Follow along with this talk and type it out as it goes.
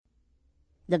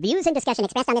The views and discussion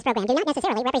expressed on this program do not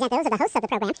necessarily represent those of the hosts of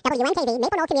the program, WNKV,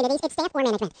 Maple Knoll Communities, its staff, or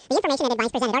management. The information and advice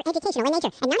presented are educational in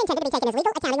nature and not intended to be taken as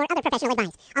legal, accounting, or other professional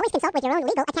advice. Always consult with your own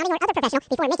legal, accounting, or other professional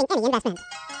before making any investment.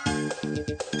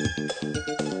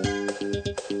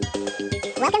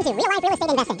 Welcome to Real Life Real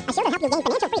Estate Investing, a show to help you gain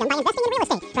financial freedom by investing in real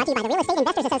estate. Brought to you by the Real Estate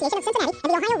Investors Association of Cincinnati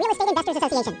and the Ohio Real Estate Investors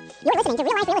Association. You're listening to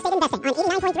Real Life Real Estate Investing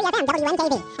on 89.3 FM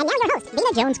WNKV. And now your host,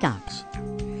 Vena Jones-Cox.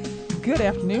 Good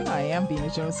afternoon. I am Vena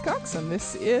Jones-Cox, and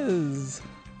this is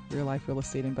Real Life Real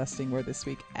Estate Investing, where this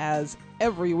week, as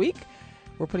every week,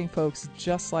 we're putting folks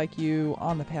just like you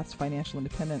on the path to financial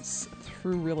independence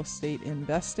through real estate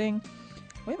investing.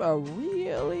 We have a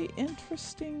really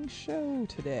interesting show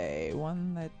today,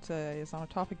 one that is on a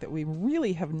topic that we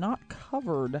really have not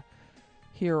covered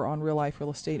here on Real Life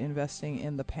Real Estate Investing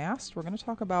in the past. We're going to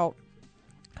talk about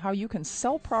how you can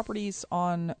sell properties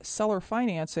on seller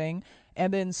financing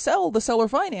and then sell the seller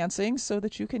financing so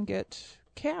that you can get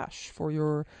cash for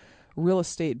your real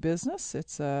estate business.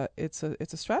 It's a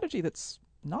strategy that's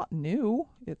not new.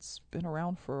 It's been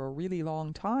around for a really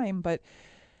long time, but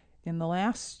in the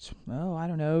last,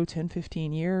 10,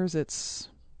 15 years, it's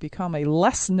become a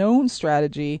less known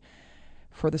strategy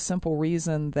for the simple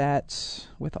reason that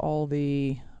with all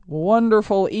the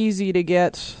wonderful, easy to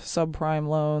get subprime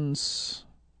loans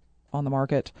on the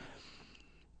market,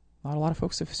 not a lot of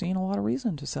folks have seen a lot of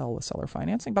reason to sell the seller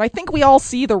financing, but I think we all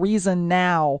see the reason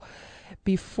now.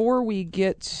 Before we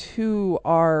get to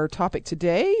our topic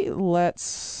today,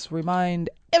 let's remind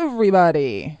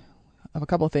everybody of a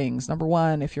couple of things. Number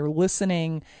one, if you're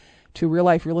listening to Real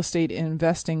Life Real Estate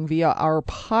Investing via our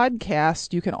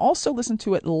podcast, you can also listen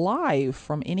to it live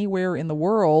from anywhere in the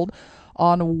world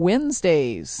on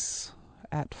Wednesdays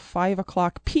at 5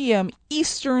 o'clock p.m.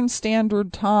 Eastern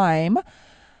Standard Time.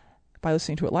 By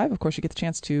listening to it live, of course, you get the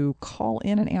chance to call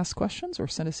in and ask questions or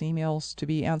send us emails to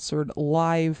be answered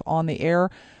live on the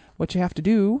air. What you have to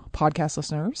do, podcast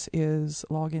listeners, is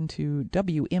log into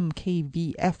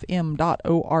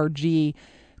WMKVFM.org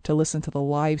to listen to the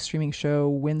live streaming show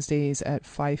Wednesdays at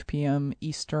 5 p.m.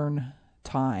 Eastern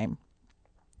Time.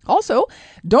 Also,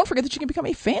 don't forget that you can become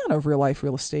a fan of Real Life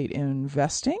Real Estate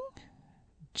Investing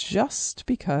just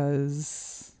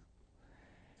because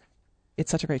it's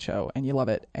such a great show and you love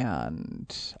it,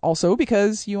 and also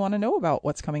because you want to know about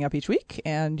what's coming up each week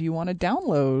and you want to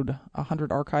download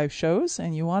 100 archive shows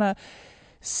and you want to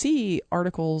see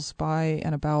articles by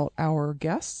and about our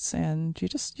guests, and you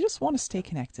just want to stay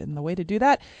connected. And the way to do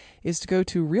that is to go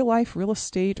to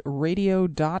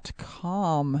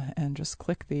realliferealestateradio.com and just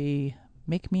click the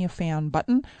Make Me a Fan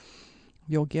button.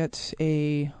 You'll get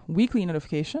a weekly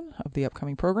notification of the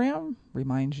upcoming program,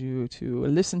 remind you to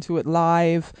listen to it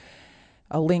live,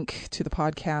 a link to the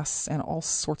podcasts, and all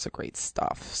sorts of great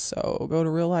stuff. So go to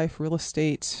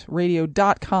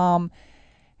realliferealestateradio.com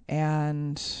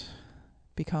and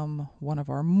become one of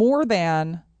our more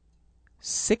than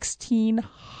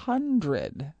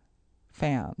 1,600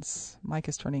 fans. Mike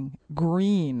is turning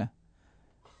green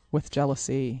with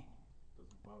jealousy.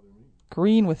 Doesn't bother me.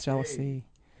 Green with jealousy.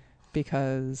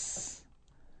 Because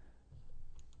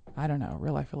I don't know,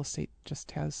 Real Life Real Estate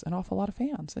just has an awful lot of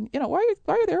fans. And, while you're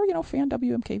there, fan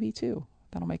WMKV too.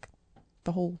 That'll make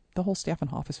the whole staff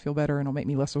and office feel better, and it'll make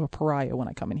me less of a pariah when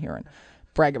I come in here and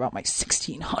brag about my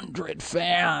 1,600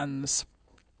 fans.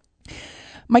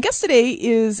 My guest today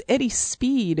is Eddie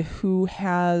Speed, who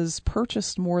has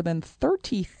purchased more than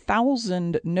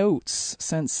 30,000 notes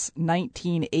since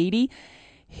 1980.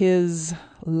 His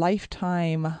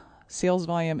lifetime sales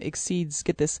volume exceeds,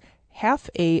 get this,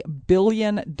 $500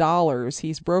 million.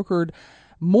 He's brokered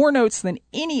more notes than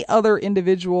any other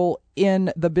individual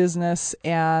in the business,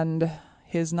 and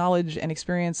his knowledge and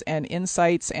experience and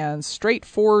insights and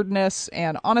straightforwardness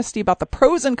and honesty about the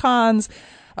pros and cons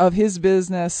of his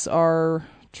business are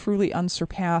truly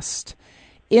unsurpassed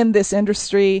in this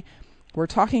industry. We're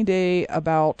talking today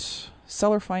about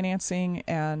seller financing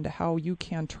and how you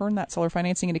can turn that seller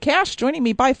financing into cash. Joining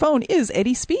me by phone is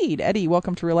Eddie Speed. Eddie,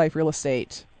 welcome to Real Life Real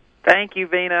Estate. Thank you,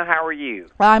 Vena. How are you?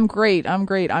 I'm great. I'm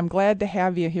glad to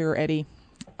have you here, Eddie.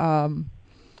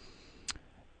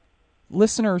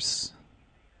 Listeners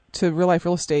to Real Life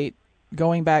Real Estate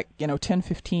going back, 10,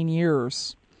 15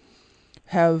 years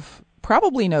have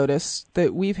probably noticed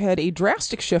that we've had a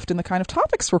drastic shift in the kind of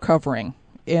topics we're covering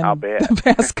in the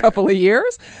past couple of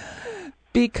years,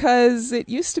 because it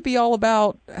used to be all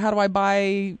about how do I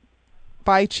buy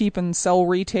cheap and sell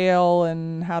retail,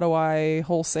 and how do I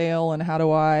wholesale, and how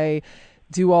do I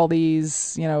do all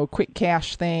these, quick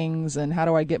cash things, and how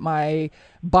do I get my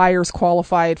buyers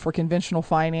qualified for conventional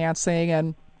financing.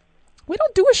 And we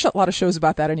don't do a lot of shows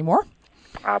about that anymore.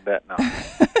 I bet not.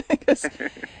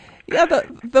 Yeah,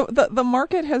 the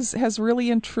market has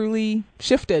really and truly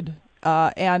shifted.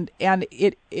 And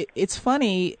it's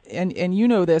funny, and you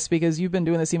know this because you've been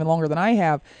doing this even longer than I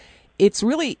have. It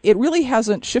really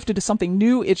hasn't shifted to something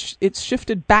new. It's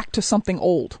shifted back to something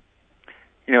old.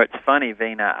 You know, it's funny,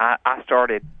 Vena.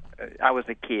 I was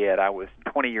a kid. I was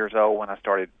 20 years old when I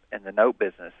started in the note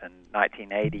business in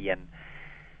 1980,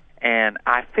 and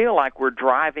I feel like we're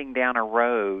driving down a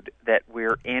road that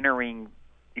we're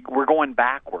going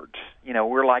backwards. You know,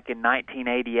 we're like in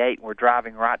 1988, and we're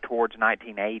driving right towards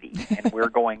 1980, and we're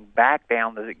going back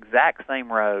down the exact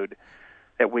same road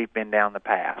that we've been down the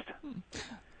past.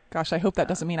 Gosh, I hope that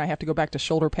doesn't mean I have to go back to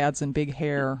shoulder pads and big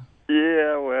hair.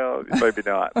 Yeah, well, maybe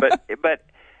not. But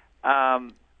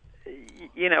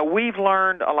you know, we've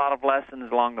learned a lot of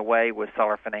lessons along the way with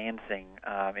seller financing,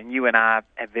 and you and I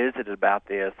have visited about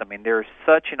this. I mean, there's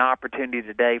such an opportunity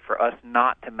today for us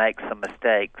not to make some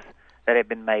mistakes that have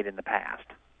been made in the past.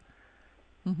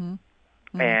 Mm-hmm.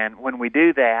 Mm-hmm. And when we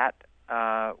do that,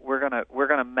 we're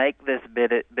gonna make this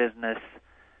business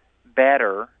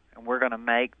better, and we're gonna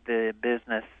make the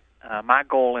business. My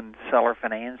goal in seller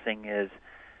financing is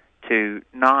to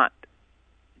not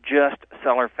just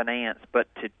seller finance, but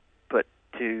to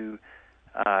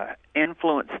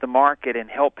influence the market and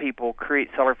help people create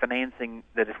seller financing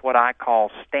that is what I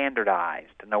call standardized.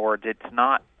 In other words, it's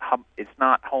not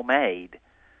homemade,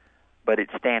 but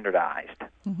it's standardized.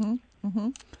 Mm-hmm. Mm-hmm.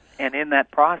 And in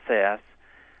that process,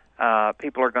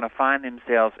 people are going to find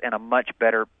themselves in a much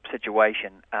better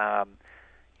situation.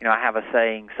 You know, I have a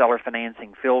saying: seller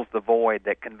financing fills the void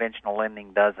that conventional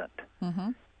lending doesn't.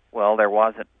 Mm-hmm. Well, there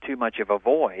wasn't too much of a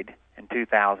void in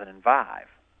 2005.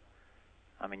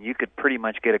 I mean, you could pretty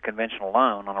much get a conventional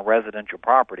loan on a residential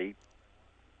property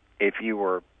if you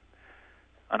were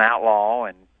an outlaw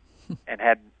and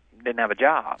didn't have a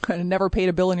job and never paid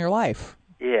a bill in your life.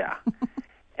 Yeah,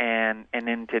 and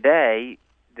then today,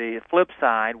 the flip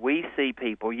side, we see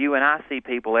people. You and I see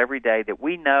people every day that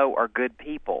we know are good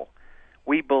people.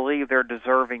 We believe they're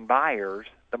deserving buyers.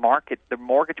 The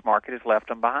mortgage market has left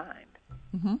them behind.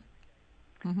 Mm-hmm.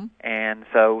 Mm-hmm. And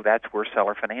so that's where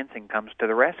seller financing comes to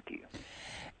the rescue.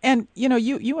 And, you know,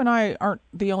 you and I aren't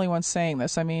the only ones saying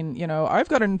this. I mean, you know, I've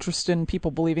got an interest in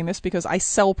people believing this because I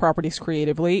sell properties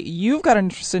creatively. You've got an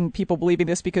interest in people believing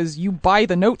this because you buy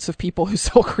the notes of people who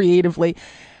sell creatively.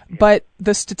 Yeah. But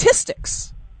the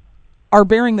statistics are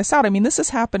bearing this out. I mean, this is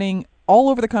happening all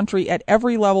over the country at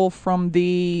every level, from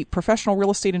the professional real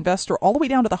estate investor all the way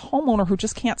down to the homeowner who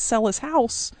just can't sell his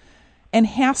house and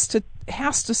has to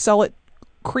sell it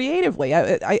creatively.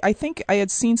 I think I had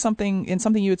seen something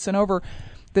you had sent over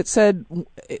that said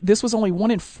this was only 1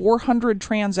 in 400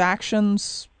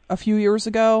 transactions a few years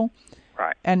ago,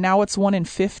 right? And now it's 1 in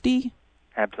 50.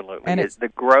 Absolutely, and it's the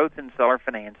growth in seller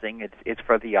financing. It's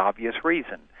for the obvious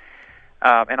reason,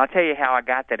 and I'll tell you how I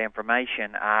got that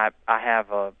information. I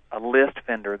have a list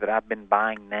vendor that I've been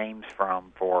buying names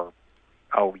from for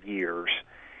years,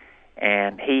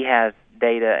 and he has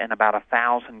data in about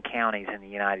 1,000 counties in the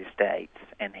United States,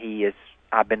 and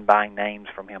I've been buying names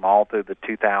from him all through the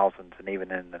 2000s and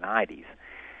even in the 90s.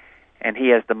 And he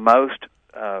has the most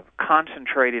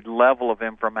concentrated level of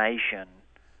information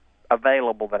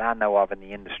available that I know of in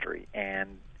the industry.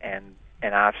 And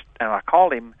I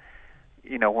called him,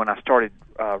 you know, when I started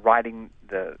writing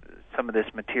some of this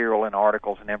material and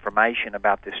articles and information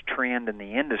about this trend in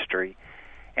the industry.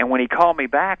 And when he called me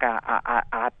back,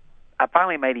 I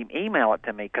finally made him email it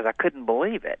to me because I couldn't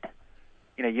believe it.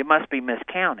 You know, you must be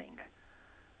miscounting.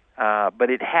 But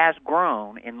it has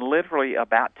grown in literally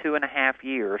about 2.5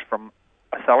 years from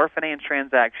a seller finance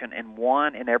transaction in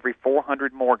 1 in every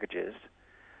 400 mortgages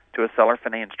to a seller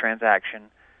finance transaction.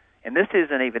 And this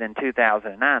isn't even in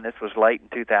 2009. This was late in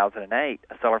 2008.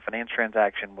 A seller finance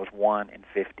transaction was 1 in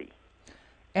 50.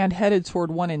 And headed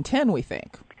toward 1 in 10, we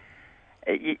think.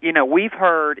 You know, we've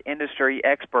heard industry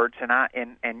experts,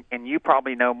 and you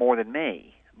probably know more than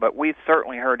me, but we've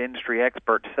certainly heard industry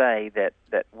experts say that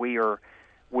we are,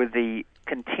 with the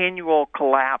continual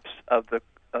collapse of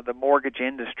the mortgage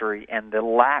industry and the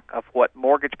lack of what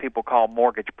mortgage people call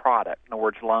mortgage product, in other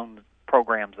words, loan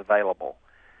programs available,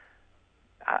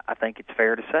 I think it's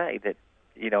fair to say that,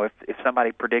 you know, if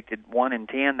somebody predicted 1 in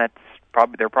 10,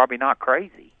 they're probably not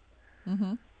crazy.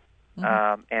 Mm-hmm.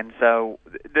 Mm-hmm. And so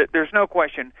there's no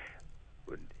question.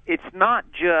 It's not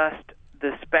just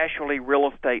the specialty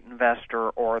real estate investor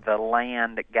or the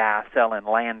land guy selling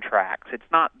land tracts.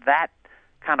 It's not that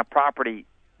kind of property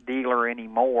dealer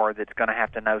anymore that's going to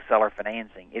have to know seller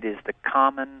financing. It is the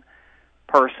common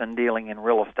person dealing in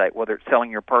real estate, whether it's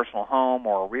selling your personal home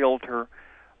or a realtor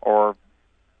or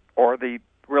the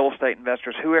real estate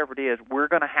investors, whoever it is, we're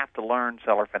going to have to learn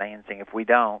seller financing. If we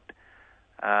don't,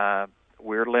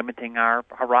 we're limiting our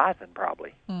horizon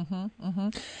probably.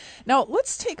 Now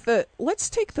let's take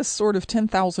the sort of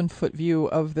 10,000-foot view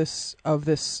of this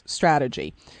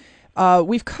strategy.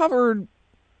 We've covered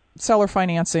seller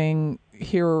financing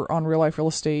here on Real Life Real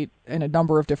Estate in a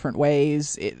number of different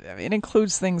ways. It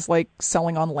includes things like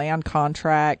selling on land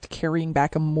contract, carrying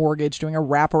back a mortgage, doing a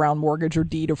wraparound mortgage or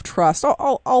deed of trust,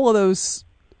 all of those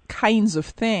kinds of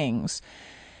things.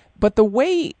 But the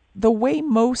way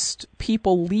most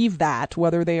people leave that,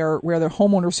 whether they're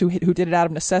homeowners who did it out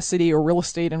of necessity or real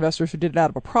estate investors who did it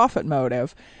out of a profit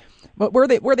motive, but where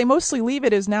they mostly leave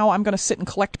it is, now I'm going to sit and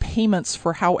collect payments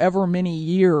for however many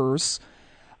years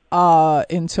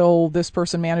until this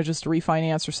person manages to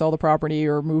refinance or sell the property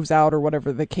or moves out or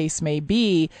whatever the case may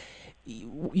be.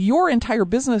 Your entire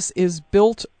business is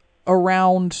built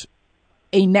around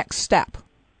a next step.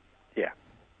 Yeah.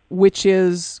 Which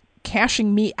is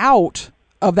cashing me out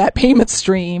of that payment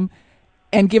stream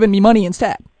and giving me money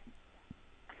instead.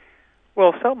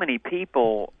 Well, so many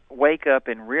people wake up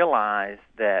and realize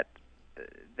that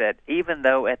even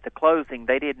though at the closing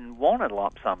they didn't want a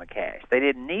lump sum of cash, they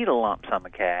didn't need a lump sum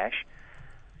of cash,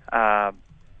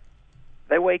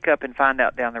 they wake up and find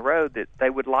out down the road that they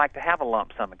would like to have a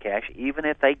lump sum of cash, even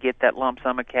if they get that lump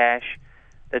sum of cash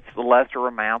that's the lesser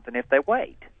amount than if they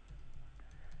wait.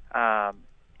 And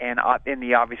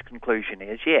the obvious conclusion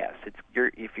is, yes,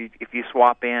 if you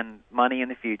swap in money in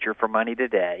the future for money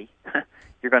today,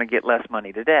 you're going to get less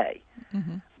money today.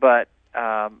 Mm-hmm.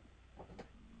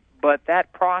 But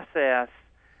that process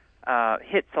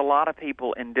hits a lot of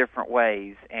people in different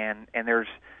ways, and there's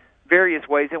various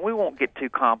ways, and we won't get too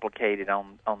complicated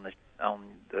on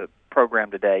the program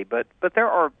today. But there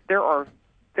are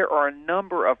a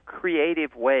number of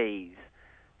creative ways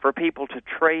for people to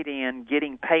trade in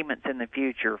getting payments in the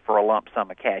future for a lump sum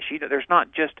of cash. There's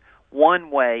not just one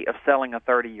way of selling a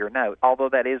 30-year note, although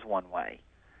that is one way.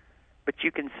 But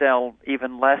you can sell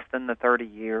even less than the 30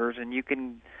 years, and you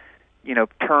can,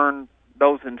 turn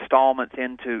those installments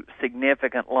into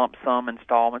significant lump sum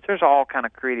installments. There's all kind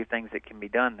of creative things that can be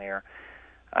done there.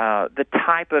 The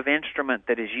type of instrument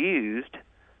that is used,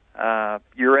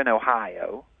 you're in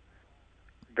Ohio,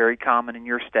 very common in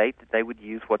your state that they would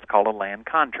use what's called a land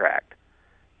contract.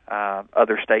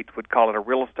 Other states would call it a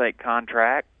real estate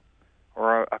contract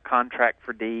or a contract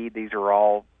for deed. These are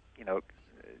all,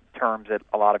 terms that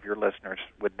a lot of your listeners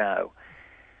would know.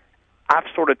 I've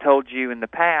sort of told you in the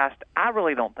past, I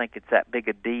really don't think it's that big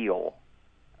a deal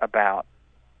about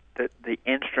the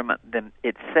instrument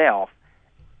itself.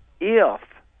 If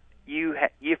you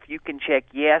can check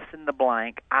yes in the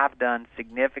blank, I've done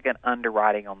significant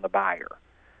underwriting on the buyer.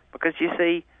 Because, you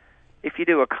see, if you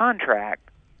do a contract,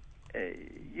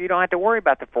 you don't have to worry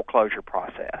about the foreclosure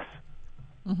process.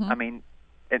 Mm-hmm. I mean,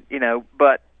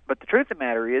 but the truth of the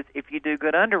matter is, if you do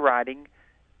good underwriting,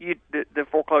 the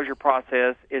foreclosure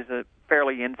process is a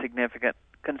fairly insignificant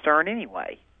concern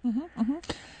anyway. Mm-hmm, mm-hmm.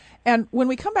 And when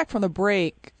we come back from the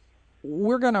break,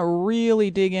 we're going to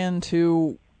really dig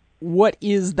into what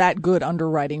is that good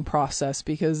underwriting process,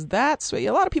 because that's a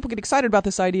lot of people get excited about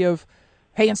this idea of,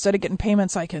 hey, instead of getting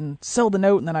payments, I can sell the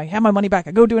note and then I have my money back.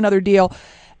 I go do another deal.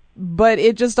 But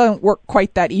it just doesn't work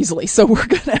quite that easily. So we're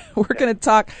gonna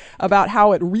talk about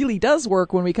how it really does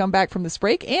work when we come back from this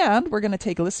break, and we're gonna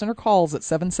take listener calls at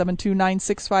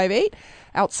 772-9658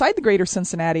 outside the greater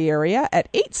Cincinnati area at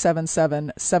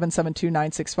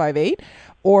 877-772-9658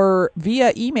 or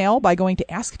via email by going to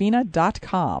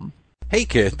askvina.com. Hey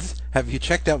kids, have you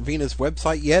checked out Vina's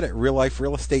website yet at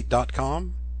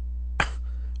realliferealestate.com?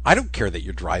 I don't care that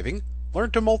you're driving.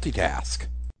 Learn to multitask.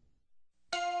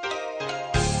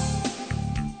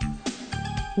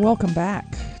 Welcome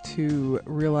back to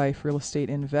Real Life Real Estate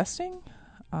Investing.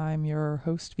 I'm your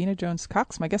host, Vina Jones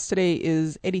Cox. My guest today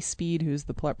is Eddie Speed, who's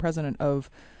the president of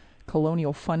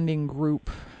Colonial Funding Group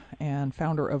and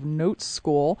founder of Notes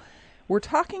School. We're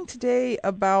talking today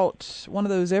about one of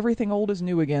those everything old is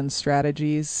new again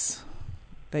strategies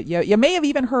that you may have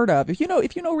even heard of. If you know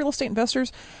real estate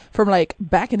investors from like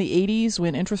back in the 80s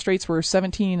when interest rates were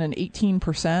 17 and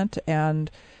 18%,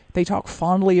 and they talk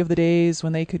fondly of the days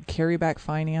when they could carry back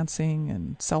financing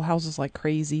and sell houses like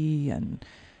crazy and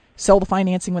sell the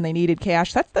financing when they needed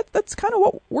cash. That's kind of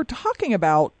what we're talking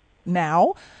about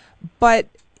now, but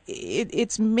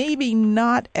it's maybe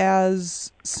not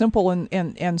as simple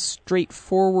and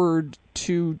straightforward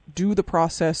to do the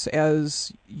process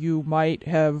as you might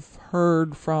have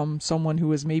heard from someone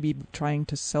who is maybe trying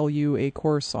to sell you a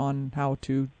course on how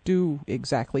to do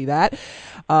exactly that.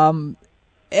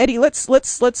 Eddie, let's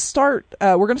start.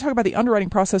 We're going to talk about the underwriting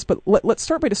process, but let's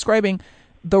start by describing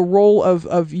the role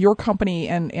of your company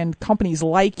and companies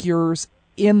like yours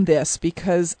in this,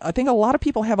 because I think a lot of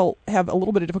people have a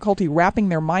little bit of difficulty wrapping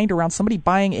their mind around somebody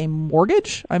buying a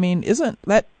mortgage. I mean, isn't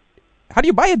that, how do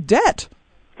you buy a debt?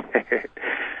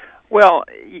 Well,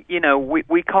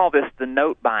 we call this the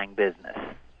note buying business.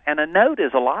 And a note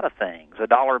is a lot of things. A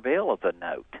dollar bill is a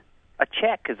note. A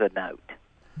check is a note.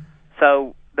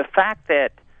 So the fact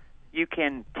that you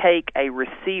can take a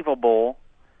receivable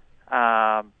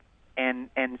and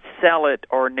sell it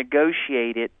or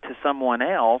negotiate it to someone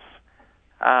else,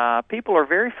 people are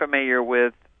very familiar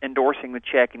with endorsing the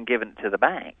check and giving it to the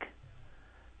bank.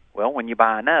 Well, when you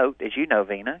buy a note, as you know,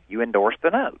 Vena, you endorse the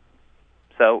note.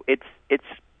 So it's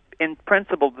in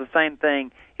principle the same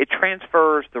thing. It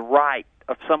transfers the right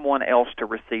of someone else to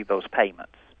receive those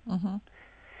payments. Mm-hmm.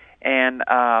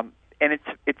 And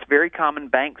it's very common.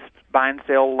 Banks buy and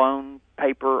sell loan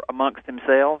paper amongst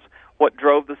themselves. What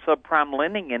drove the subprime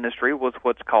lending industry was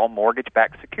what's called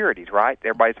mortgage-backed securities, right?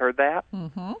 Everybody's heard that?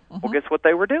 Mm-hmm. Mm-hmm. Well, guess what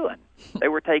they were doing? They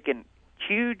were taking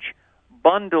huge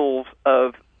bundles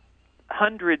of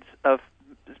hundreds of,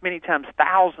 as many times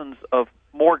thousands of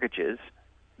mortgages,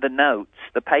 the notes,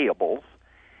 the payables,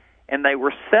 and they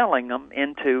were selling them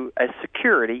into a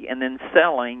security and then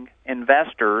selling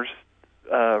investors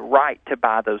right to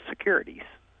buy those securities.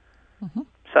 Mm-hmm.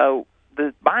 So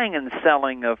the buying and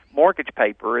selling of mortgage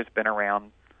paper has been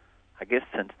around, I guess,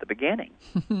 since the beginning.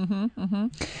 Mm-hmm. Mm-hmm.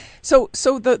 So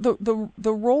the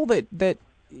role that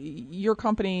your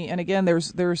company, and again,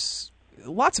 there's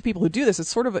lots of people who do this. It's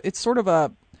sort of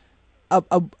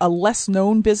a less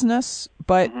known business,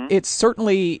 but Mm-hmm. it's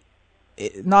certainly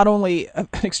not only an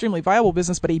extremely viable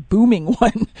business, but a booming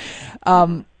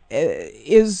one.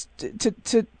 Is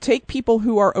to take people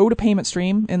who are owed a payment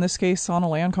stream, in this case on a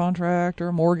land contract or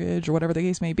a mortgage or whatever the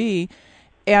case may be,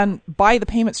 and buy the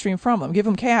payment stream from them, give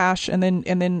them cash, and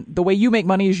then the way you make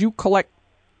money is you collect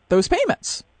those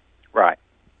payments. Right.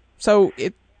 So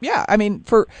I mean,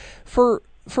 for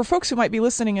folks who might be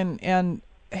listening and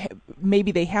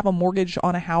maybe they have a mortgage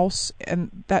on a house,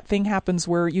 and that thing happens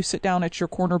where you sit down at your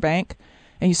corner bank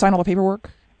and you sign all the paperwork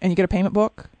and you get a payment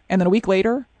book, and then a week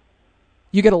later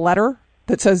you get a letter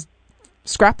that says,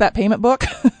 scrap that payment book.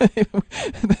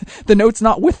 The note's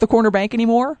not with the corner bank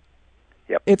anymore.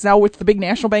 Yep. It's now with the big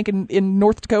national bank in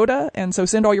North Dakota, and so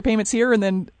send all your payments here, and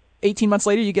then 18 months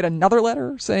later you get another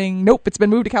letter saying, nope, it's been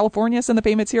moved to California, send the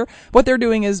payments here. What they're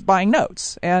doing is buying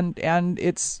notes, and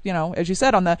it's, as you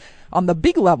said, on the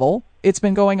big level, it's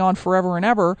been going on forever and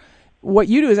ever. What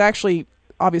you do is actually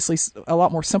obviously a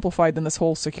lot more simplified than this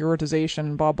whole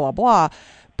securitization, blah, blah, blah.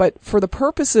 But for the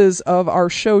purposes of our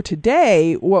show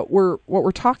today, what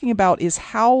we're talking about is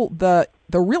how the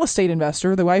real estate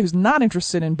investor, the guy who's not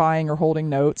interested in buying or holding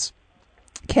notes,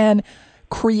 can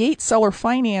create seller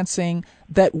financing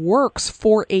that works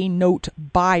for a note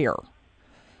buyer.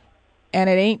 And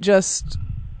it ain't just,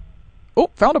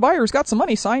 found a buyer who's got some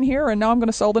money, sign here, and now I'm going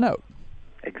to sell the note.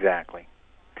 Exactly.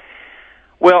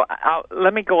 Well,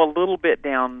 let me go a little bit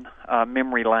down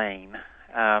memory lane.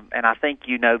 And I think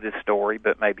you know this story,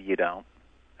 but maybe you don't.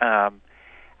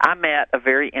 I met a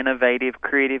very innovative,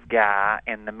 creative guy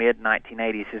in the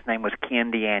mid-1980s. His name was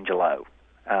Ken D'Angelo,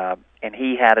 and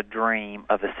he had a dream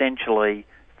of essentially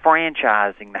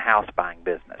franchising the house buying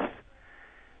business.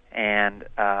 And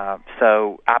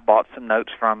so I bought some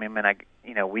notes from him, and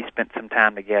we spent some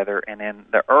time together. And in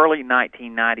the early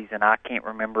 1990s, and I can't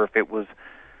remember if it was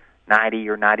 90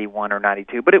 or 91 or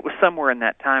 92, but it was somewhere in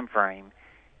that time frame,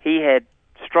 he had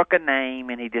struck a name,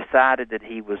 and he decided that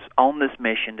he was on this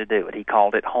mission to do it. He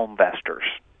called it Homevestors.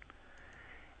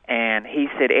 And he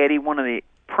said, Eddie, one of the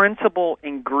principal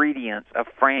ingredients of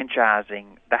franchising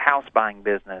the house buying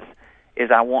business is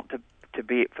I want to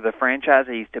be for the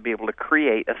franchisees to be able to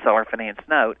create a seller finance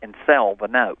note and sell the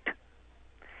note.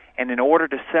 And in order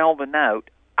to sell the note,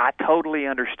 I totally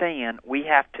understand we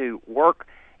have to work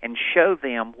and show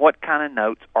them what kind of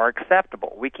notes are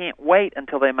acceptable. We can't wait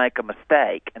until they make a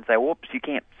mistake and say, whoops, you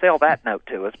can't sell that note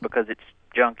to us because it's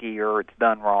junky or it's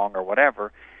done wrong or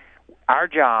whatever. Our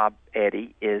job,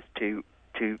 Eddie, is to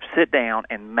sit down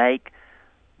and make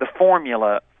the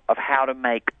formula of how to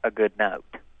make a good note.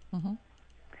 Mm-hmm.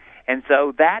 And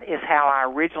so that is how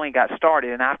I originally got started,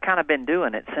 and I've kind of been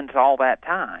doing it since all that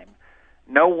time.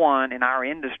 No one in our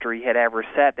industry had ever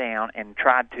sat down and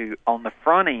tried to, on the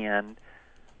front end,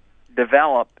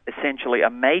 develop essentially a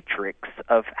matrix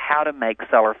of how to make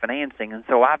seller financing. And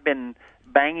so I've been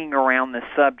banging around this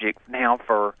subject now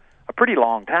for a pretty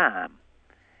long time.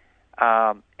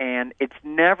 And it's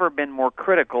never been more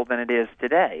critical than it is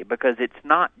today, because it's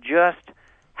not just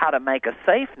how to make a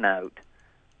safe note,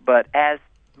 but as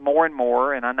more and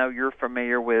more, and I know you're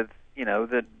familiar with,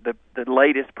 the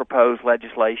latest proposed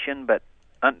legislation, but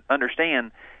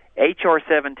understand H.R.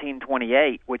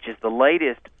 1728, which is the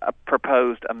latest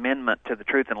proposed amendment to the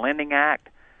Truth in Lending Act.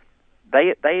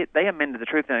 They amended the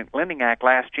Truth in Lending Act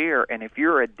last year, and if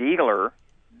you're a dealer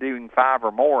doing 5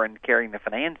 or more and carrying the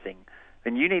financing,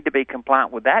 then you need to be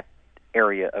compliant with that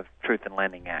area of Truth in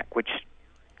Lending Act, which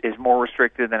is more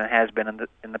restrictive than it has been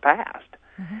in the past.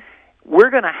 Mm-hmm. We're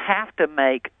going to have to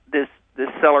make this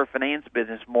seller finance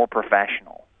business more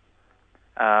professional,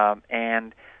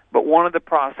 but one of the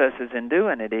processes in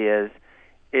doing it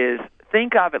is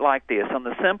think of it like this. On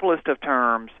the simplest of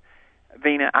terms,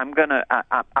 Vena,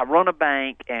 I run a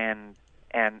bank and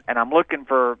I'm looking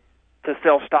to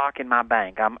sell stock in my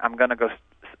bank. I'm going to go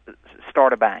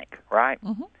start a bank, right?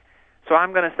 Mm-hmm. So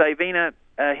I'm going to say, Vena,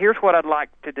 here's what I'd like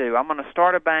to do. I'm going to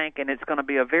start a bank, and it's going to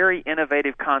be a very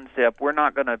innovative concept. We're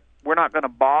not going to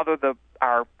bother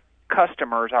our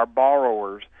customers, our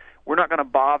borrowers. We're not going to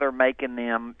bother making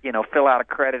them, fill out a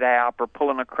credit app or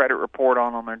pulling a credit report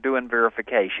on them or doing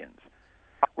verifications.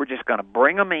 We're just going to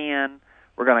bring them in.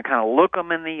 We're going to kind of look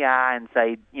them in the eye and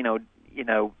say,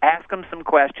 ask them some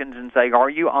questions and say, "Are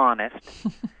you honest?"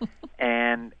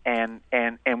 and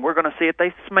we're going to see if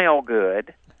they smell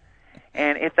good.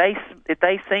 And if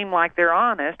they seem like they're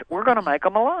honest, we're going to make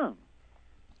them a loan.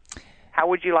 How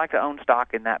would you like to own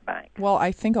stock in that bank? Well,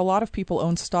 I think a lot of people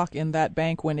own stock in that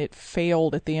bank when it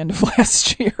failed at the end of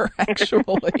last year,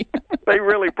 actually. They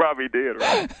really probably did,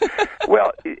 right?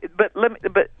 Well,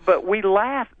 but we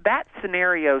laugh. That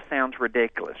scenario sounds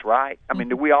ridiculous, right? I mean,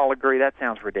 do we all agree that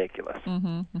sounds ridiculous?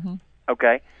 Mm-hmm, mm-hmm.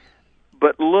 Okay.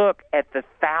 But look at the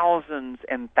thousands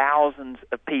and thousands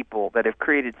of people that have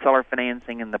created seller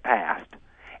financing in the past,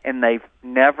 and they've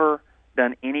never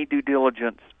done any due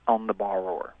diligence on the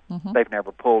borrower. Mm-hmm. They've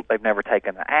never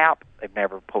taken an app, they've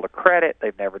never pulled a credit,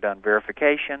 they've never done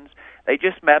verifications. They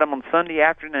just met them on Sunday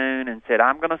afternoon and said,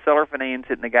 "I'm going to seller finance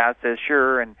it," and the guy says,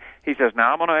 "Sure," and he says,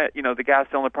 "Now I'm going to," the guy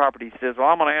selling the property says, "Well,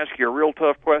 I'm going to ask you a real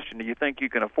tough question. Do you think you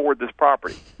can afford this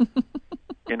property?"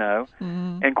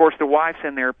 Mm-hmm. And of course the wife's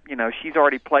in there, she's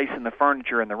already placing the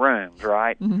furniture in the rooms,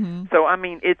 right? Mm-hmm. So I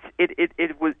mean,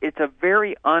 it's a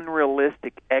very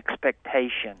unrealistic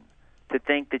expectation to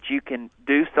think that you can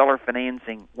do seller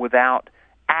financing without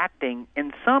acting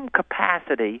in some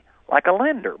capacity like a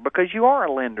lender, because you are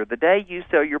a lender. The day you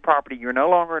sell your property, you're no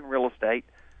longer in real estate.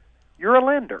 You're a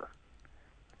lender.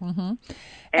 Mm-hmm.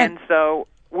 And so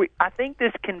I think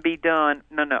this can be done.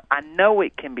 I know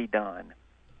it can be done.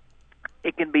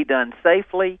 It can be done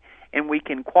safely, and we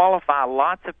can qualify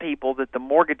lots of people that the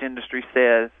mortgage industry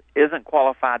says isn't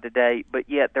qualified today, but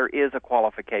yet there is a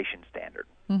qualification standard.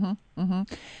 Mm-hmm, mm-hmm.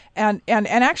 And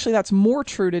actually that's more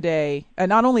true today. And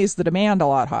not only is the demand a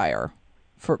lot higher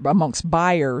amongst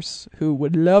buyers who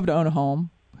would love to own a home,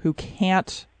 who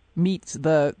can't meet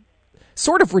the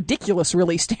sort of ridiculous,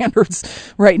 really,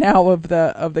 standards right now of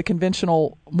the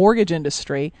conventional mortgage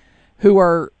industry, who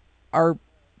are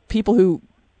people who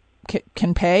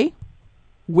can pay,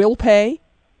 will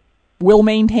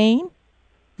maintain,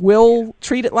 will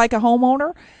treat it like a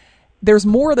homeowner. There's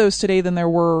more of those today than there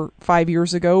were 5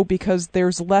 years ago because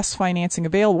there's less financing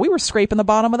available. We were scraping the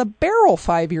bottom of the barrel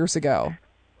 5 years ago.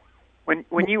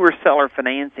 When you were seller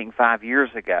financing 5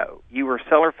 years ago, you were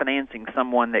seller financing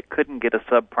someone that couldn't get a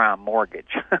subprime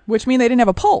mortgage. Which means they didn't have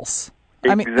a pulse.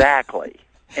 Exactly.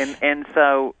 And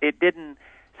so it didn't.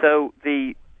 So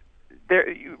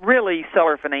really,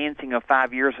 seller financing of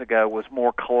 5 years ago was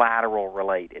more collateral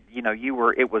related.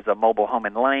 It was a mobile home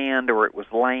and land, or it was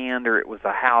land, or it was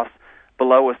a house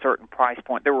below a certain price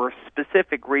point. There were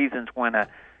specific reasons when a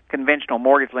conventional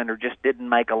mortgage lender just didn't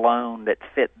make a loan that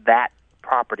fit that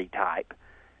property type.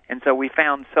 And so we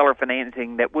found seller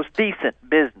financing that was decent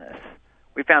business.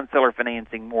 We found seller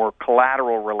financing more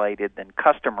collateral related than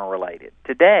customer related.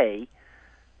 Today,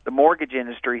 the mortgage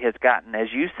industry has gotten,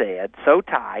 as you said, so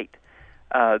tight.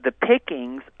 The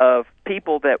pickings of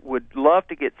people that would love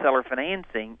to get seller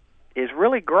financing is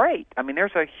really great. I mean,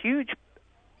 there's a huge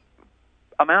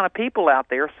amount of people out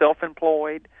there,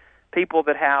 self-employed, people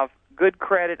that have good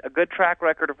credit, a good track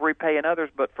record of repaying others,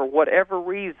 but for whatever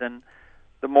reason,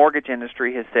 the mortgage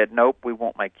industry has said, "Nope, we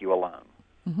won't make you a loan."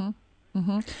 Mm-hmm.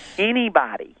 Mm-hmm.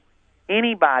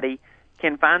 Anybody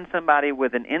can find somebody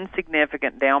with an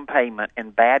insignificant down payment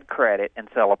and bad credit and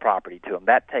sell a property to them.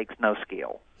 That takes no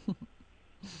skill.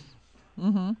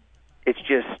 Mm-hmm. It's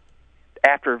just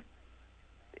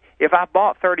if I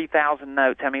bought 30,000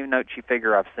 notes, how many notes you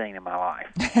figure I've seen in my life?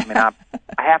 I mean,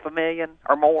 500,000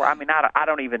 or more. I mean, I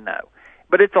don't even know,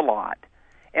 but it's a lot.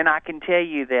 And I can tell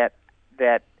you that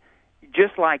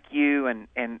just like you and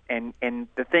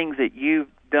the things that you've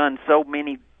done so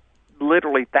many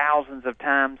literally thousands of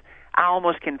times, I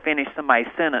almost can finish somebody's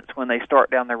sentence when they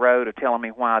start down the road of telling me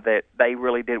why that they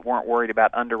really weren't worried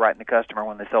about underwriting the customer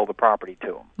when they sold the property to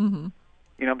them. Mm-hmm.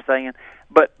 You know what I'm saying?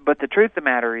 But the truth of the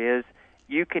matter is,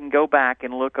 you can go back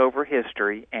and look over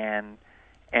history and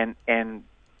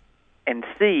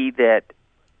see that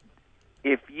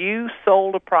if you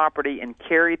sold a property and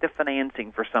carried the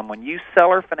financing for someone, you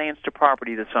seller financed a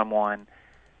property to someone,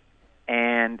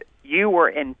 and you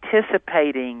were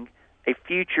anticipating a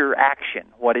future action.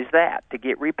 What is that? To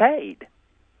get repaid.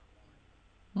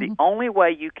 Mm-hmm. The only way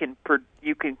you can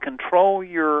control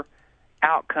your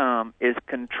outcome is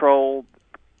to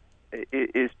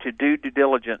do due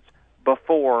diligence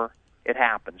before it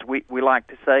happens. We like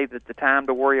to say that the time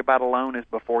to worry about a loan is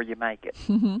before you make it.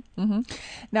 Mm-hmm, mm-hmm.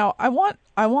 Now, I want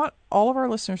all of our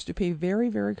listeners to pay very,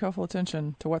 very careful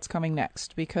attention to what's coming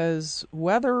next, because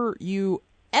whether you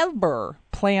ever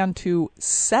plan to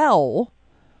sell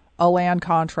a land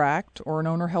contract or an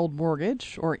owner-held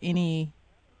mortgage or any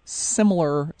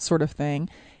similar sort of thing,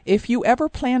 if you ever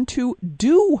plan to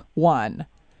do one,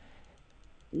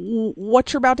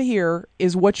 what you're about to hear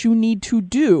is what you need to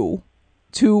do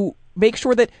to make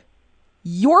sure that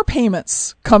your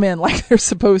payments come in like they're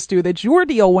supposed to, that your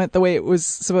deal went the way it was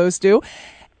supposed to,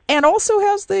 and also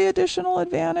has the additional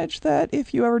advantage that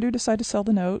if you ever do decide to sell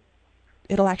the note,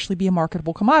 it'll actually be a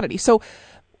marketable commodity. So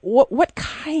what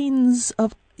kinds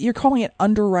of, you're calling it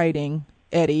underwriting,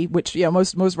 Eddie, which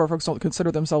most of our folks don't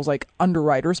consider themselves like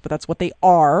underwriters, but that's what they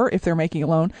are if they're making a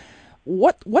loan.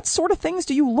 What sort of things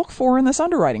do you look for in this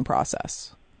underwriting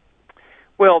process?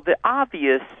 Well, the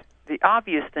obvious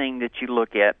thing that you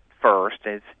look at first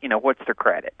is, what's their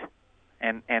credit,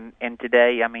 and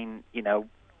today, I mean, the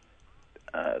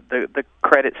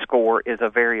credit score is a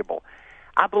variable.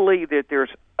 I believe that there's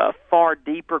a far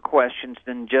deeper questions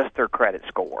than just their credit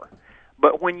score.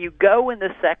 But when you go in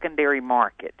the secondary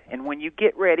market and when you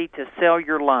get ready to sell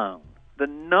your loan, the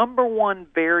number one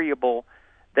variable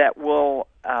that will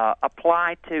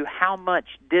apply to how much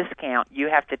discount you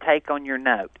have to take on your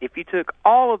note. If you took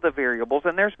all of the variables,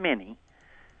 and there's many,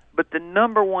 but the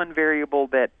number one variable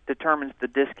that determines the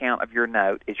discount of your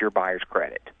note is your buyer's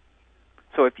credit.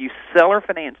 So if you seller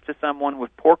finance to someone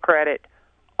with poor credit,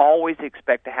 always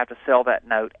expect to have to sell that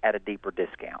note at a deeper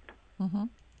discount. Mm-hmm.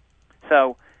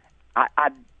 So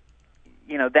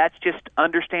that's just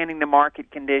understanding the market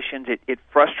conditions. It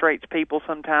frustrates people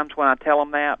sometimes when I tell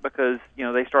them that, because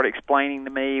they start explaining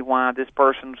to me why this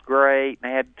person's great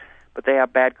but they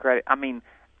have bad credit. I mean,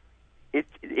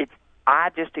 I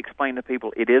just explain to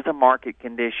people it is a market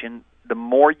condition. The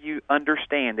more you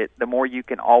understand it, the more you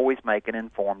can always make an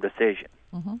informed decision.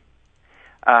 Mm-hmm.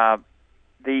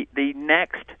 The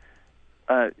next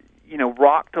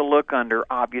rock to look under,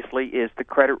 obviously, is the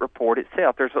credit report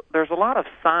itself. There's a lot of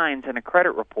signs in a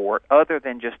credit report other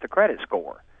than just the credit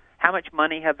score. How much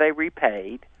money have they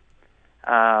repaid?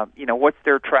 What's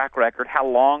their track record? How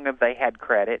long have they had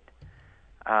credit?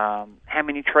 How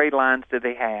many trade lines do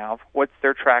they have? What's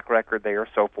their track record there?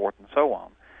 So forth and so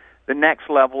on. The next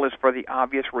level is for the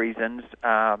obvious reasons.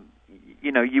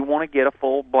 You want to get a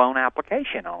full-blown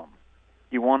application on them.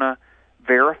 You want to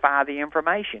verify the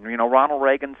information. Ronald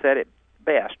Reagan said it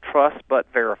best: trust but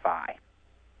verify.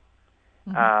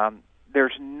 Mm-hmm.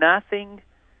 There's nothing.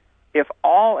 If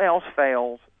all else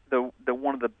fails, the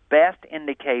one of the best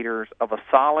indicators of a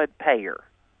solid payer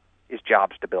is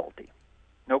job stability.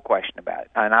 No question about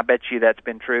it. And I bet you that's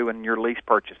been true in your lease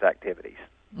purchase activities.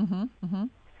 Mm-hmm.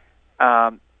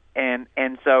 Mm-hmm.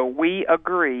 And so we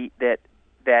agree that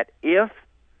if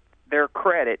their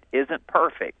credit isn't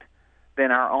perfect,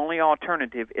 then our only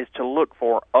alternative is to look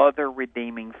for other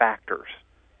redeeming factors.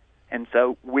 And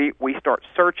so we start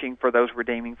searching for those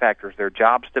redeeming factors. Their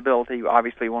job stability, you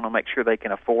obviously want to make sure they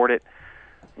can afford it.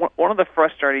 One of the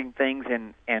frustrating things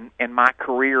in my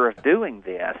career of doing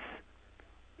this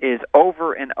is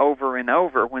over and over and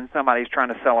over when somebody's trying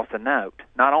to sell us a note,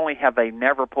 not only have they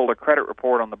never pulled a credit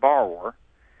report on the borrower,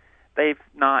 they've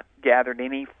not gathered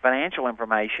any financial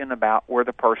information about where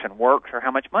the person works or how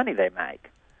much money they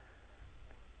make.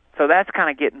 So that's kind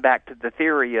of getting back to the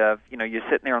theory of, you're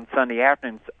sitting there on Sunday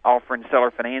afternoons offering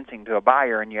seller financing to a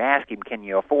buyer, and you ask him, can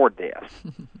you afford this?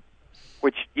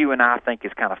 Which you and I think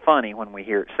is kind of funny when we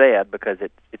hear it said, because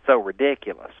it's so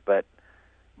ridiculous. But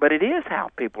it is how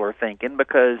people are thinking,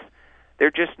 because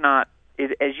they're just not,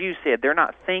 as you said, they're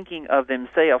not thinking of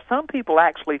themselves. Some people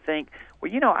actually think,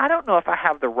 well, I don't know if I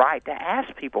have the right to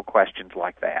ask people questions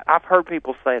like that. I've heard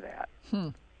people say that.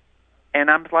 And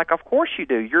I'm like, of course you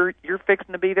do. You're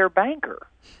fixing to be their banker.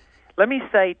 Let me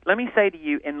say to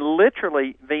you, and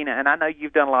literally, Vena, and I know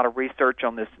you've done a lot of research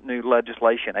on this new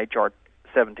legislation, H.R.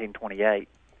 1728.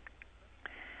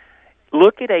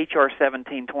 look at H.R.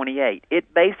 1728.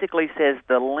 It basically says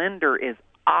the lender is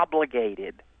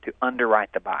obligated to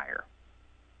underwrite the buyer.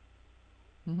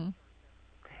 Mm-hmm.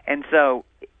 And so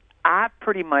I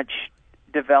pretty much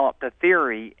developed a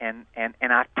theory, and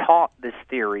I taught this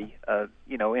theory,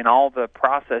 in all the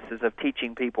processes of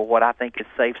teaching people what I think is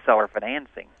safe seller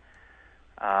financing.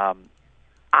 I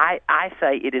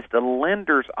say it is the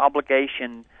lender's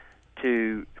obligation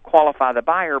to qualify the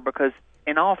buyer because,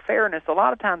 in all fairness, a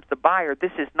lot of times the buyer,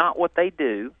 this is not what they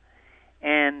do,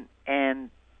 and they're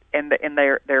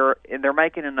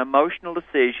making an emotional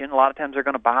decision. A lot of times they're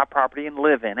going to buy a property and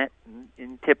live in it,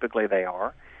 and typically they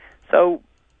are. So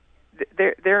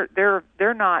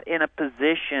they're not in a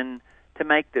position to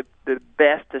make the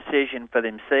best decision for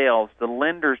themselves. The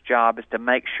lender's job is to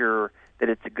make sure that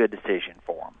it's a good decision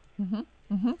for them. Mm-hmm.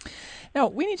 Mm-hmm. Now,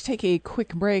 we need to take a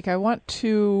quick break. I want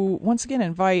to once again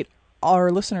invite our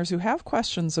listeners who have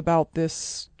questions about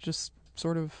this just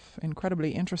sort of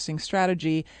incredibly interesting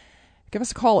strategy. Give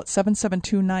us a call at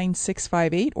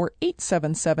 772-9658 or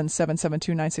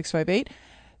 877-772-9658.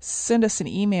 Send us an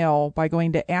email by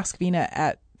going to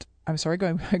askvina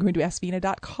going to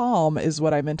askvina.com is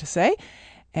what I meant to say.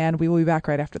 And we will be back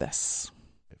right after this.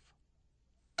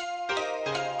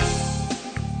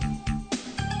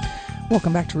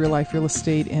 Welcome back to Real Life Real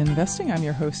Estate Investing. I'm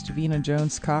your host, Vina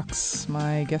Jones Cox.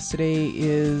 My guest today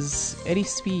is Eddie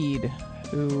Speed,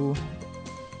 who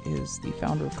is the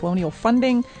founder of Colonial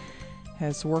Funding,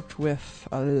 has worked with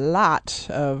a lot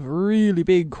of really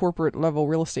big corporate level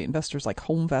real estate investors like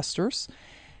HomeVestors,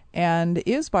 and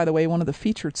is, by the way, one of the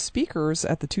featured speakers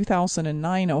at the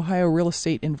 2009 Ohio Real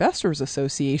Estate Investors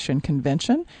Association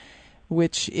convention,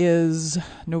 which is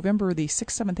November the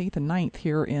 6th, 7th, 8th, and 9th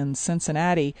here in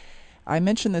Cincinnati. I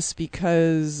mention this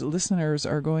because listeners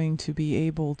are going to be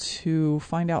able to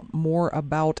find out more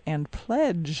about and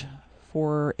pledge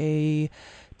for a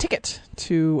ticket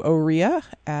to OREA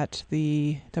at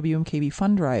the WMKV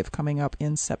Fund Drive coming up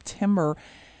in September.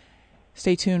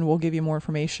 Stay tuned. We'll give you more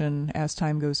information as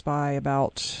time goes by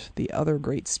about the other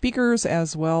great speakers,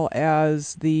 as well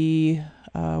as the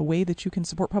way that you can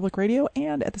support public radio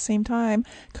and at the same time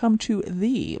come to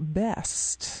the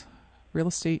best real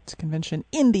estate convention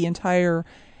in the entire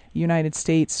United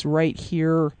States right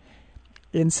here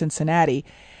in Cincinnati.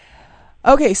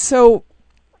 Okay, so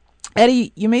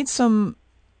Eddie, you made some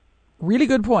really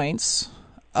good points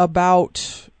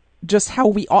about just how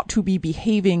we ought to be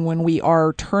behaving when we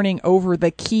are turning over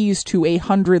the keys to a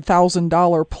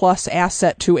 $100,000 plus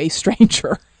asset to a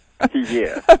stranger.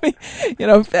 Yeah. I mean,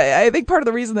 I think part of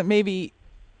the reason that maybe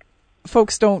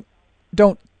folks don't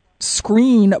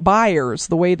screen buyers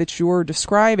the way that you're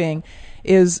describing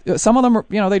is some of them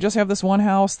are, they just have this one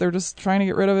house. They're just trying to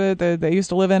get rid of it. They used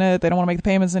to live in it. They don't want to make the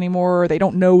payments anymore. They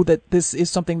don't know that this is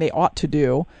something they ought to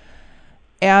do.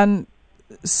 And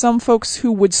some folks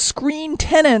who would screen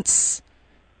tenants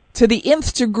to the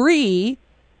nth degree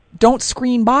don't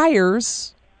screen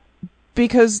buyers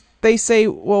because they say,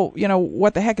 well,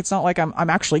 what the heck? It's not like I'm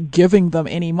actually giving them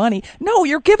any money. No,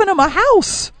 you're giving them a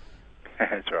house.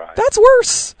 That's right. That's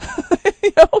worse.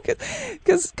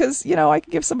 Because I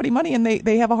can give somebody money and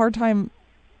they have a hard time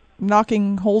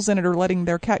knocking holes in it or letting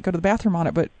their cat go to the bathroom on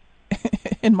it. But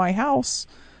in my house,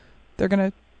 they're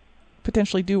going to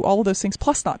potentially do all of those things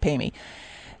plus not pay me.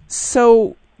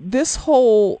 So this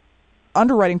whole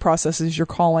underwriting process, as you're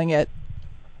calling it,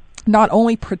 not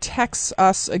only protects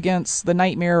us against the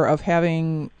nightmare of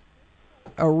having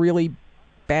a really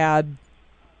bad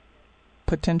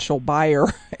potential buyer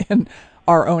in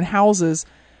our own houses,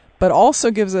 but also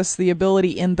gives us the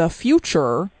ability in the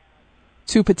future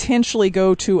to potentially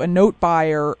go to a note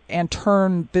buyer and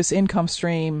turn this income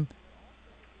stream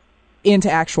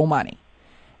into actual money.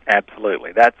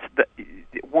 Absolutely. That's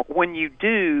when you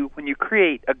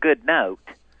create a good note,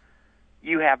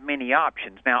 you have many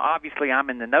options. Now, obviously, I'm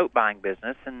in the note buying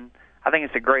business, and I think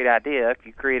it's a great idea if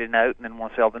you create a note and then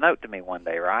want to sell the note to me one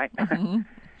day, right? Mm-hmm.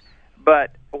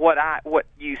 But what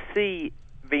you see,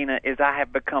 Vina, is I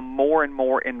have become more and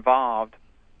more involved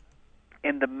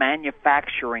in the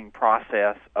manufacturing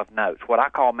process of notes, what I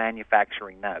call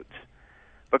manufacturing notes.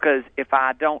 Because if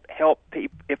I don't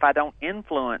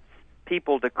influence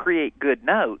people to create good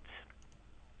notes,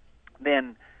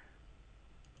 then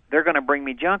they're going to bring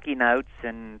me junky notes,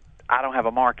 and I don't have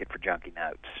a market for junky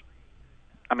notes.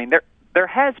 I mean, there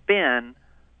has been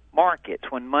markets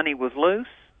when money was loose.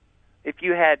 If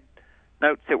you had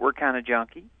notes that were kind of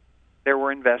junky, there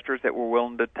were investors that were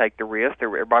willing to take the risk.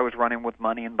 Everybody was running with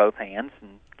money in both hands,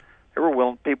 and there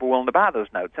were people willing to buy those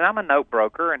notes. And I'm a note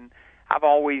broker, and I've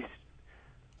always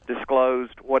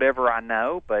disclosed whatever I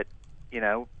know, but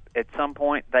at some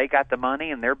point they got the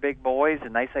money and they're big boys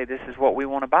and they say this is what we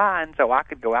want to buy, and so I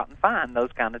could go out and find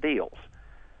those kind of deals.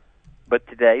 But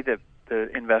today the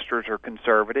investors are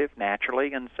conservative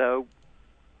naturally, and so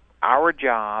our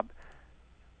job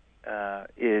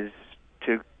is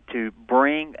to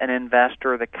bring an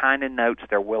investor the kind of notes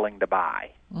they're willing to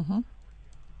buy. Mm-hmm.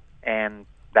 And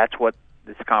that's what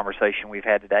this conversation we've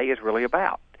had today is really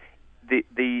about.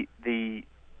 The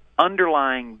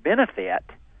underlying benefit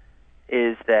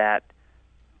is that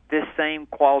this same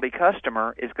quality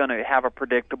customer is going to have a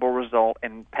predictable result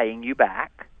in paying you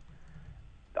back.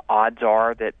 The odds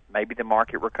are that maybe the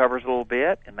market recovers a little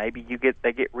bit, and maybe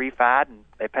they get refied and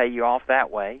they pay you off that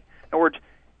way. In other words,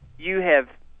 you have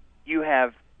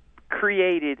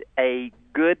created a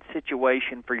good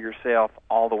situation for yourself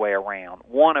all the way around,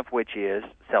 one of which is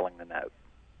selling the note.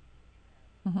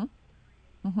 Mm-hmm.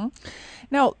 Mm-hmm.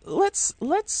 Now let's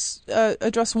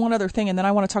address one other thing, and then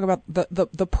I want to talk about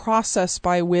the process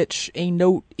by which a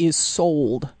note is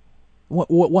sold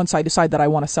once I decide that I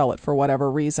want to sell it for whatever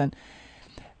reason.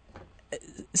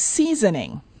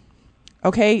 Seasoning.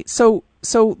 Okay, so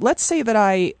let's say that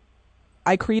I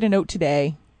create a note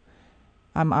today.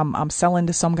 I'm selling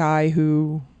to some guy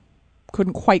who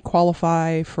couldn't quite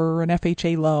qualify for an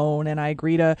FHA loan, and I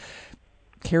agree to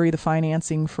carry the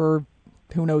financing for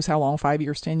who knows how long, 5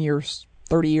 years, 10 years,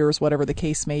 30 years, whatever the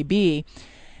case may be.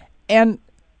 And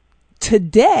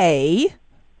today,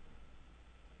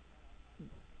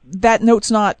 that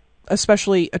note's not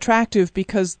especially attractive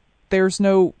because there's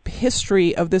no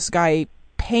history of this guy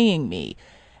paying me.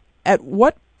 At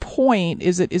what point,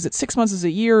 is it 6 months, is it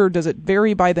a year, does it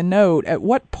vary by the note? At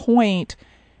what point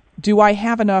do I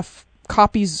have enough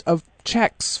copies of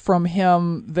checks from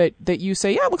him that you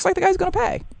say, yeah, it looks like the guy's going to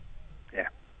pay?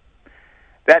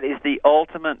 That is the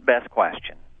ultimate best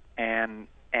question, and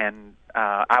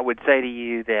I would say to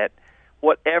you that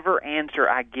whatever answer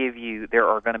I give you, there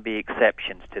are going to be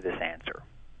exceptions to this answer.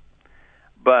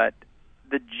 But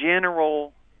the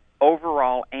general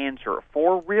overall answer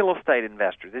for real estate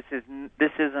investors, this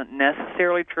isn't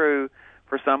necessarily true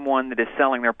for someone that is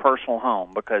selling their personal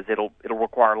home because it'll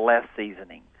require less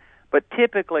seasoning. But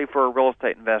typically for a real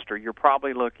estate investor, you're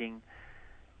probably looking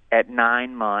at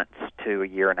 9 months to a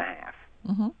year and a half.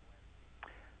 Mm-hmm.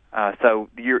 So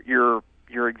your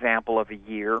example of a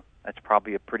year, that's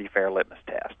probably a pretty fair litmus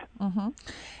test. Mm-hmm.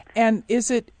 And is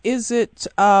it?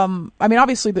 I mean,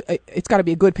 obviously, it's got to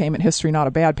be a good payment history, not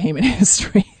a bad payment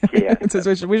history. Yeah,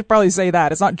 we should probably say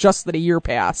that it's not just that a year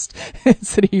passed;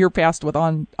 it's that a year passed with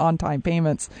on-time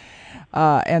payments,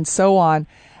 and so on.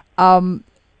 Are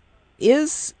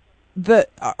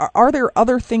there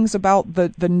other things about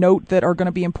the note that are going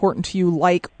to be important to you,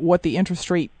 like what the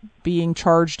interest rate being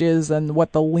charged is and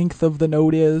what the length of the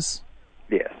note is?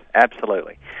 Yes,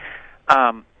 absolutely.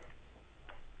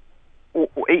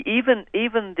 Even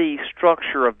the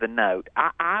structure of the note,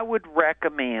 I would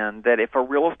recommend that if a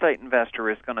real estate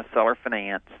investor is going to sell or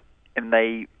finance and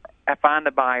they find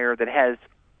a buyer that has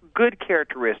good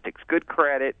characteristics, good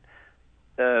credit,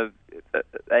 a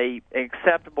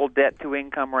acceptable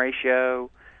debt-to-income ratio,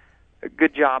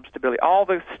 good job stability, all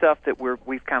the stuff that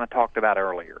we've kind of talked about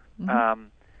earlier. Mm-hmm.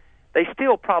 They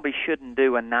still probably shouldn't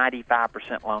do a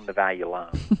 95% loan-to-value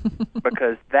loan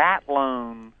because that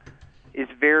loan is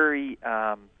very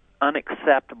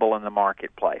unacceptable in the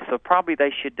marketplace. So probably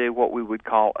they should do what we would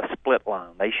call a split loan.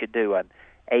 They should do an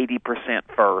 80%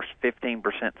 first,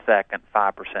 15% second,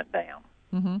 5% down.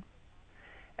 Mm-hmm.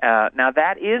 Now,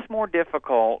 that is more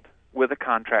difficult with a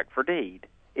contract for deed.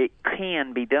 It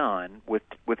can be done with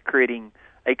creating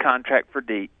a contract for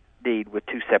deed with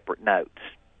two separate notes.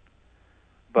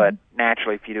 But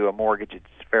naturally, if you do a mortgage, it's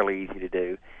fairly easy to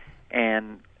do.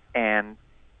 And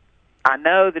I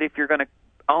know that if you're going to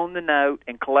own the note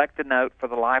and collect the note for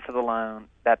the life of the loan,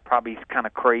 that probably is kind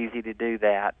of crazy to do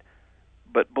that.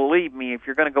 But believe me, if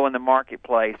you're going to go in the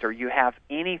marketplace or you have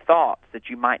any thoughts that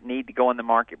you might need to go in the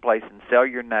marketplace and sell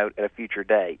your note at a future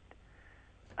date,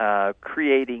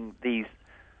 creating these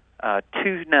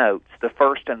two notes, the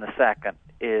first and the second,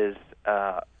 is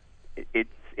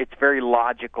it's very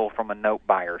logical from a note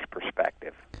buyer's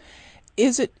perspective.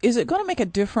 Is it going to make a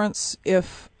difference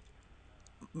if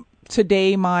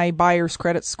today my buyer's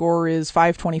credit score is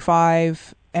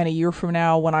 525 and a year from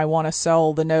now when I want to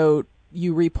sell the note,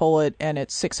 you repull it and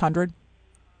it's 600?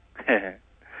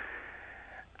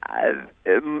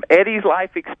 Eddie's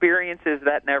life experiences,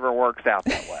 that never works out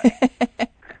that way.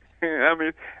 I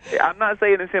mean, I'm not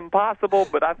saying it's impossible,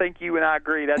 but I think you and I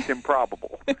agree that's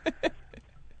improbable.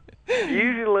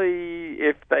 Usually,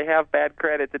 if they have bad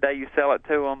credit the day you sell it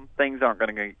to them, things aren't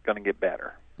going to get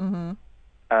better. Mm-hmm.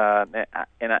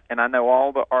 And I know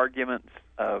all the arguments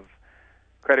of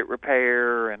credit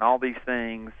repair and all these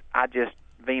things.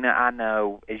 Vena, I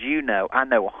know, as you know, I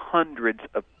know hundreds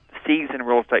of seasoned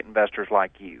real estate investors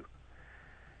like you,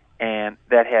 and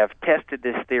that have tested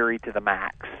this theory to the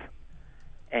max.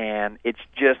 And it's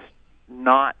just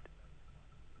not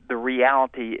the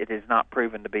reality. It is not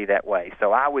proven to be that way.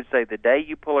 So I would say the day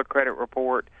you pull a credit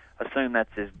report, assume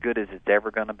that's as good as it's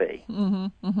ever going to be.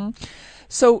 Mm-hmm, mm-hmm.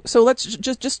 So let's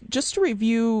just to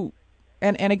review,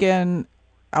 and again,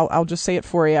 I'll just say it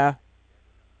for you.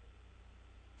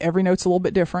 Every note's a little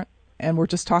bit different, and we're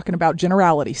just talking about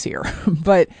generalities here.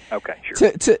 But okay,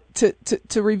 sure.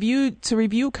 To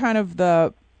review kind of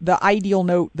the ideal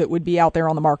note that would be out there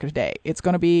on the market today. It's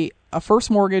going to be a first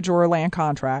mortgage or a land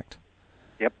contract.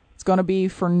 Yep. It's going to be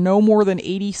for no more than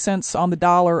 80 cents on the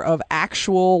dollar of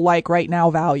actual, like right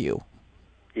now, value.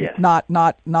 Yes. Not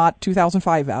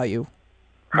 2005 value.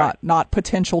 Right. Not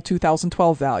potential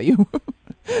 2012 value.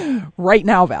 Right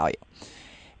now value.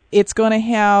 It's going to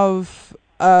have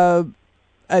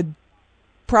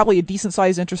probably a decent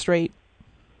sized interest rate.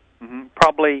 Mm-hmm.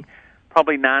 Probably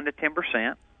 9 to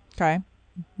 10%. Okay.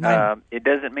 It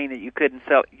doesn't mean that you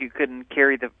couldn't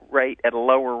carry the rate at a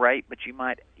lower rate, but you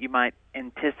might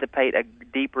anticipate a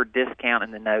deeper discount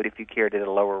in the note if you carried it at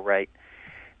a lower rate.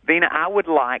 Vena, I would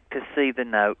like to see the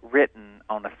note written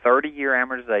on a 30-year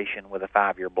amortization with a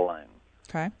 5-year balloon.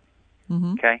 Okay.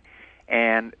 Mm-hmm. Okay.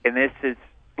 And this is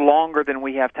longer than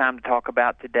we have time to talk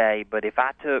about today, but if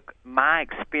I took my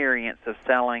experience of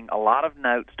selling a lot of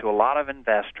notes to a lot of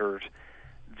investors,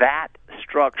 that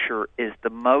structure is the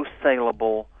most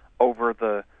saleable over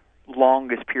the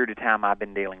longest period of time I've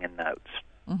been dealing in notes.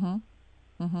 Mm-hmm.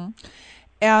 Mm-hmm.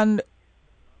 And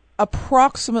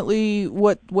approximately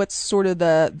what's sort of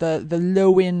the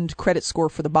low-end credit score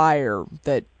for the buyer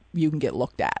that you can get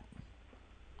looked at?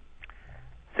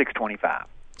 625.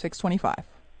 625.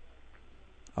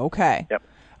 Okay. Yep.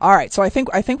 All right. So I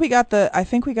think we got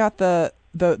the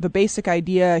basic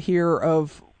idea here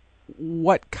of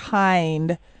what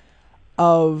kind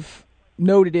of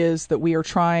note it is that we are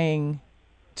trying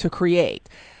to create.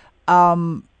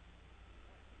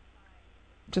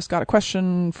 Just got a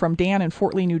question from Dan in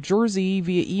Fort Lee, New Jersey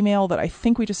via email that I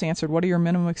think we just answered. What are your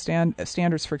minimum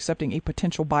standards for accepting a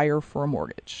potential buyer for a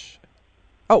mortgage?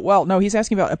 Oh, well, no, he's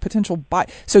asking about a potential buy.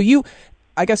 So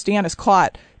I guess Dan is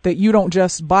caught that you don't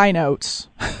just buy notes,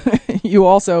 you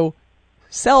also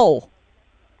sell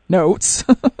notes.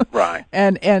 Right.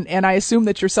 And I assume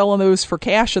that you're selling those for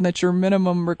cash and that your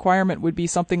minimum requirement would be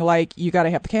something like you got to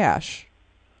have the cash.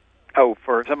 Oh,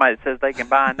 for somebody that says they can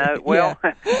buy a note? Well,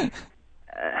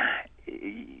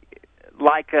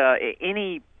 like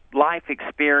any life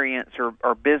experience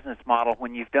or business model,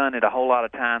 when you've done it a whole lot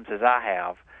of times as I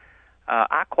have,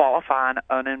 I qualify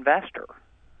an investor.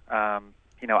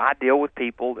 I deal with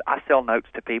people. I sell notes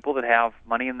to people that have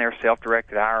money in their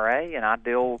self-directed IRA, and I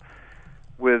deal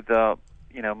with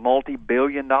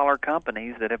multi-billion-dollar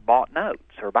companies that have bought notes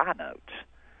or buy notes.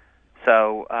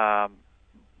 So,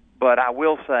 but I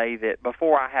will say that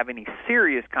before I have any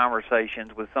serious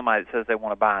conversations with somebody that says they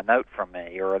want to buy a note from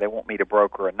me or they want me to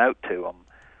broker a note to them,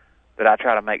 that I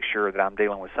try to make sure that I'm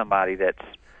dealing with somebody that's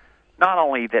not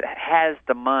only that has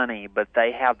the money, but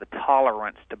they have the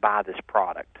tolerance to buy this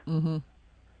product. Mm-hmm.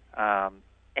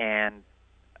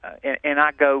 And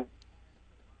I go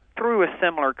through a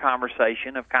similar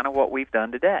conversation of kind of what we've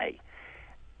done today.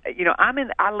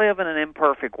 I live in an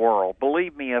imperfect world.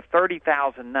 Believe me, of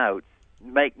 30,000 notes,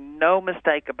 make no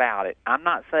mistake about it. I'm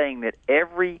not saying that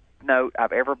every note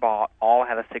I've ever bought all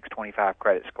had a 625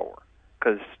 credit score,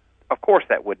 because of course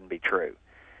that wouldn't be true.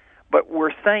 But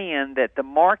we're saying that the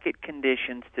market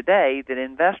conditions today, that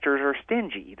investors are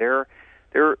stingy. They're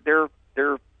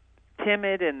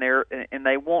timid, and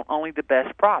they want only the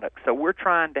best product. So we're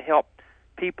trying to help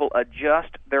people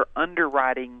adjust their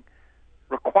underwriting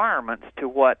requirements to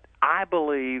what I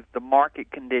believe the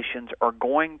market conditions are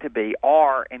going to be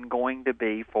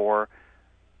for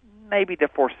maybe the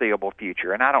foreseeable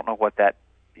future. And I don't know what that,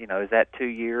 is that 2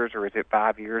 years or is it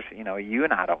 5 years? You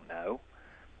and I don't know.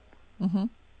 Mm-hmm.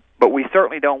 But we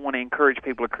certainly don't want to encourage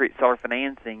people to create seller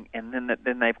financing, and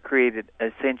then they've created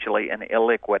essentially an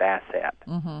illiquid asset.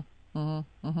 Mm-hmm.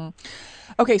 Mm-hmm. Mm-hmm.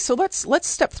 Okay, so let's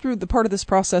step through the part of this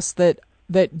process that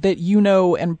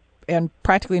and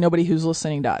practically nobody who's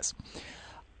listening does.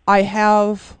 I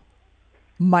have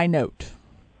my note.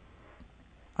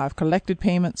 I've collected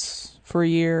payments for a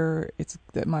year. It's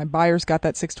that my buyer's got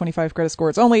that 625 credit score.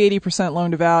 It's only 80%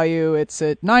 loan to value. It's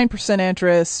at 9%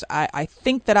 interest. I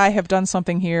think that I have done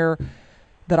something here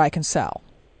that I can sell.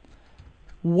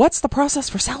 What's the process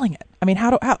for selling it? I mean,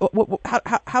 how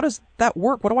does that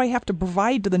work? What do I have to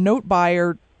provide to the note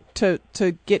buyer to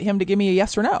get him to give me a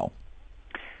yes or no?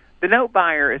 The note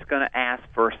buyer is going to ask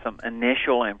for some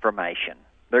initial information.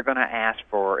 They're going to ask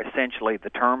for essentially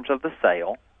the terms of the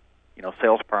sale,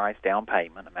 sales price, down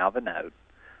payment, amount of the note.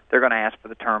 They're going to ask for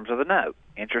the terms of the note,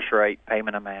 interest rate,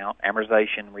 payment amount,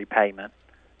 amortization, repayment,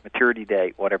 maturity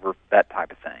date, whatever, that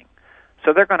type of thing.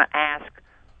 So they're going to ask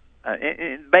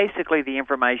basically the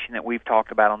information that we've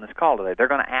talked about on this call today. They're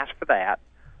going to ask for that.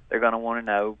 They're going to want to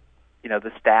know,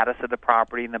 the status of the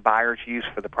property and the buyer's use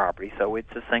for the property. So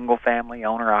it's a single-family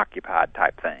owner-occupied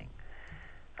type thing.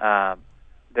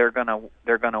 They're going to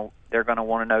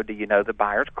want to know, do you know the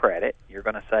buyer's credit? You're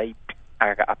going to say,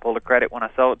 I pulled a credit when I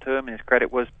sold it to him, and his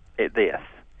credit was this,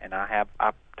 and I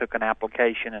took an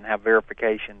application and have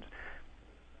verifications.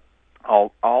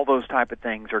 All those type of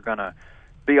things are going to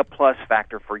be a plus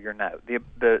factor for your note.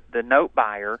 The note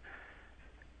buyer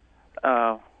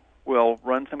will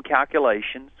run some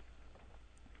calculations.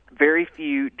 Very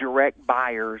few direct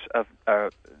buyers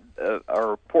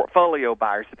or portfolio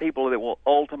buyers, the people that will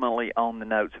ultimately own the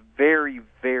notes, very,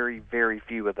 very, very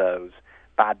few of those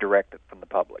buy direct from the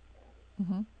public.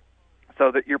 Mm-hmm.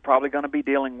 So that you're probably going to be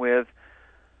dealing with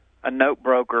a note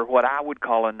broker, what I would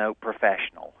call a note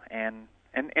professional. And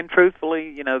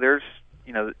truthfully, there's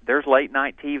late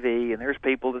night TV, and there's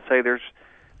people that say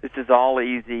this is all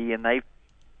easy, and they've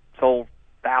sold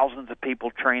thousands of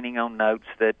people training on notes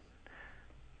that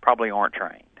probably aren't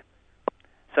trained.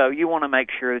 So you want to make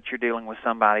sure that you're dealing with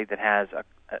somebody that has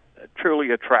truly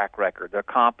a track record. They're a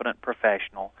competent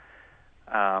professional.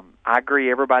 I agree,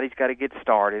 everybody's got to get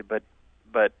started, but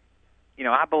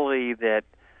I believe that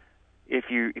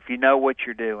if you know what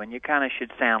you're doing, you kind of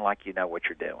should sound like you know what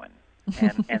you're doing.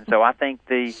 And so I think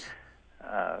the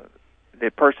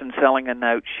person selling a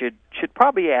note should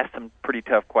probably ask some pretty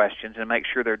tough questions and make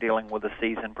sure they're dealing with a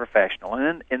seasoned professional.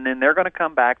 And then they're going to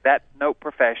come back, that note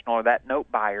professional or that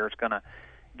note buyer is going to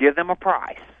give them a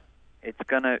price. It's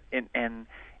going to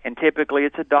and typically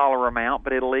it's a dollar amount,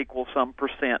 but it'll equal some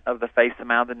percent of the face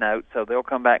amount of the note. So they'll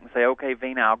come back and say, okay,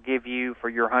 Vena, I'll give you for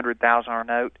your $100,000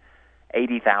 note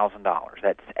 $80,000.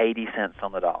 That's 80 cents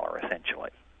on the dollar, essentially.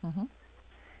 Mm-hmm.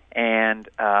 And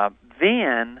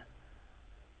then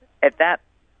at that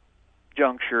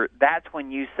juncture, that's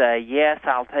when you say, yes,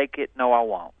 I'll take it, no, I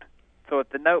won't. So if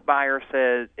the note buyer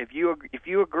says, if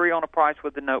you agree on a price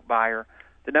with the note buyer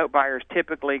is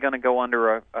typically going to go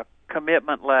under a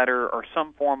commitment letter or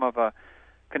some form of a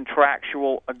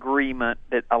contractual agreement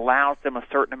that allows them a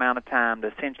certain amount of time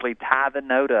to essentially tie the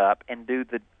note up and do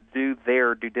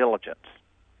their due diligence.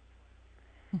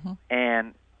 Mm-hmm.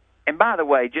 And by the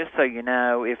way, just so you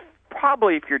know, if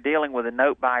you're dealing with a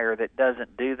note buyer that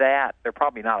doesn't do that, they're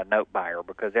probably not a note buyer,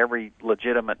 because every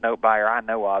legitimate note buyer I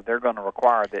know of, they're going to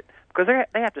require that, because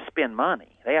they have to spend money.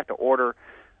 They have to order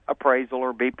appraisal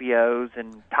or BPOs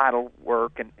and title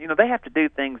work, and they have to do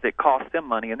things that cost them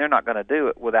money, and they're not going to do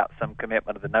it without some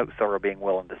commitment of the note seller being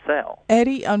willing to sell.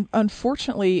 Eddie,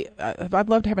 unfortunately, I'd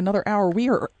love to have another hour. We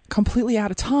are completely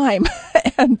out of time,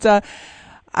 and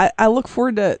I look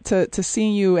forward to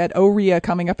seeing you at OREA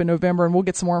coming up in November, and we'll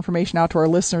get some more information out to our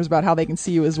listeners about how they can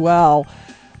see you as well.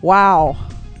 Wow.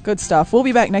 Good stuff. We'll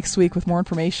be back next week with more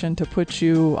information to put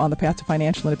you on the path to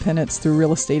financial independence through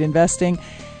real estate investing.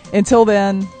 Until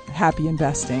then, happy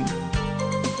investing.